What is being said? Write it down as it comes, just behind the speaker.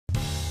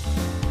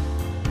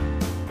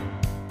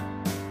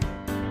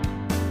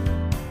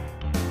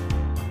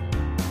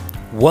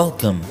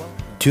Welcome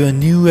to a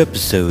new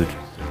episode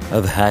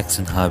of Hacks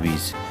and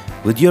Hobbies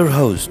with your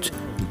host,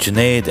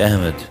 Junaid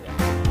Ahmed.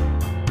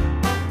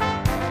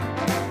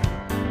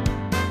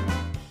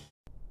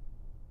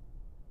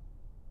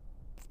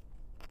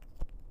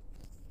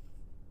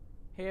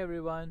 Hey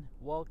everyone,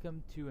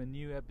 welcome to a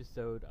new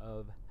episode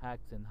of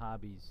Hacks and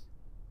Hobbies.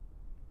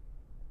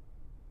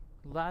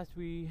 Last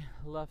we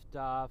left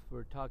off,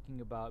 we're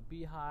talking about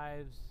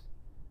beehives,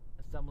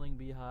 assembling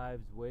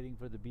beehives, waiting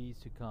for the bees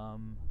to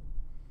come.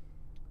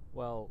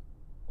 Well,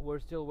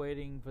 we're still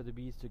waiting for the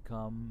bees to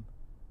come.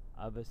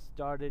 I've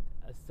started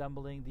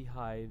assembling the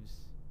hives.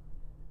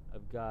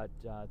 I've got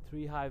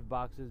 3 hive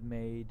boxes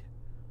made.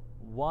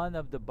 One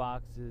of the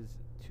boxes,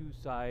 2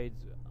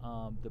 sides,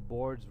 the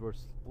boards were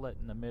split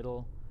in the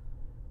middle.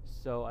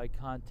 So I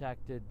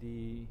contacted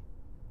the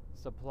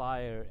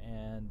supplier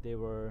and they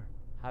were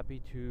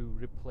happy to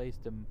replace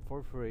them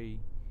for free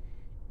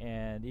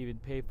and even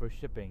pay for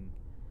shipping.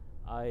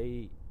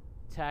 I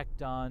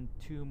tacked on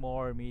 2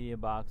 more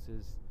medium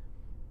boxes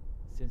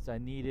since I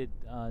need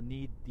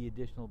the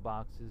additional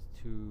boxes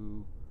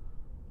to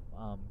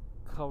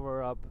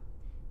cover up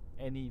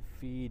any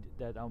feed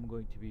that I'm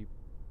going to be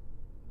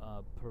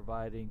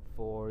providing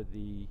for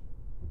the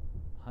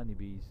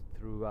honeybees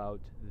throughout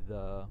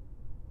the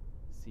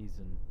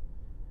season.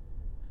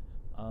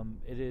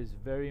 It is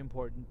very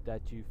important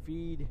that you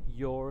feed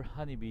your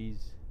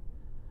honeybees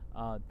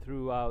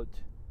throughout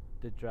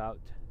the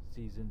drought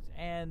seasons,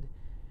 and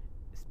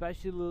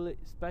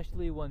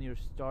especially when you're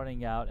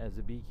starting out as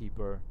a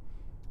beekeeper.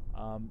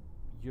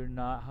 You're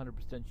not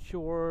 100%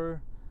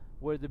 sure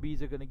where the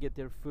bees are going to get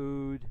their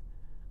food,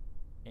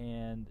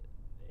 and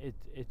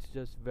it's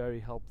just very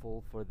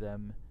helpful for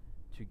them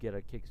to get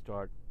a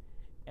kickstart.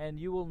 And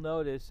you will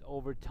notice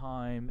over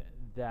time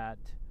that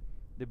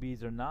the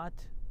bees are not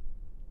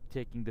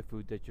taking the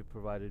food that you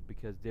provided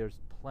because there's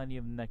plenty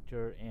of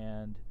nectar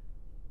and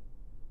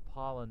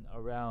pollen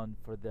around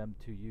for them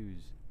to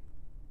use.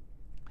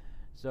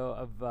 So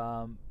I've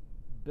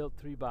built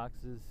 3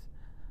 boxes.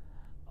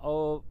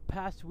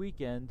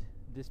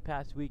 This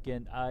past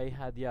weekend, I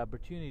had the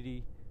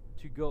opportunity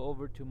to go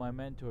over to my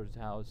mentor's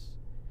house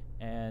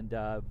and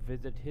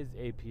visit his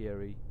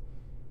apiary.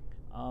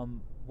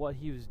 What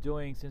he was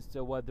doing, since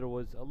the weather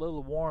was a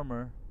little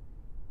warmer,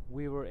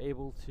 we were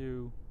able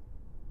to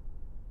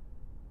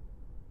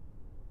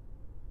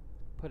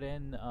put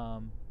in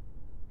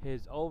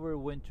his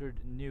overwintered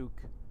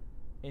nuke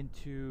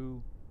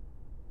into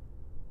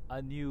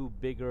a new,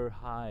 bigger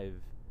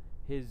hive.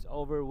 His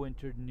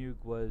overwintered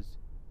nuke was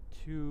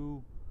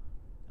 2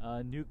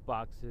 nuke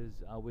boxes,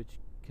 which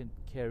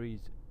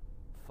carries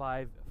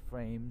 5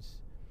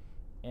 frames.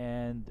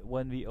 And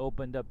when we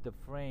opened up the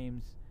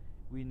frames,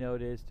 we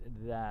noticed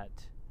that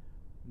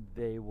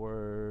the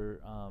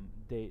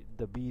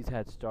bees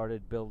had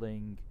started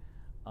building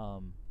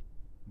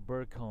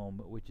burr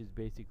comb, which is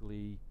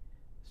basically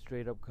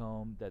straight up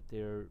comb that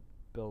they're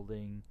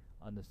building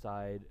on the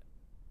side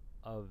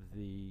of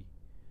the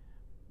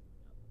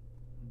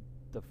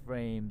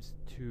frames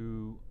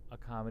to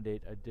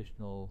accommodate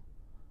additional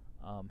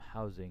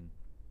housing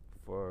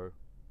for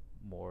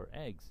more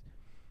eggs.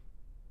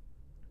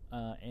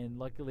 And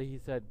luckily, he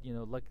said,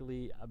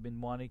 luckily I've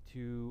been wanting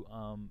to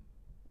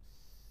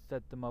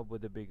set them up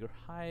with a bigger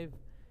hive.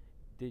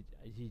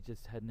 He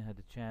just hadn't had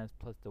a chance.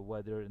 Plus, the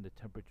weather and the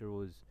temperature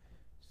was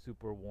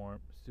super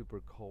warm,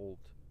 super cold.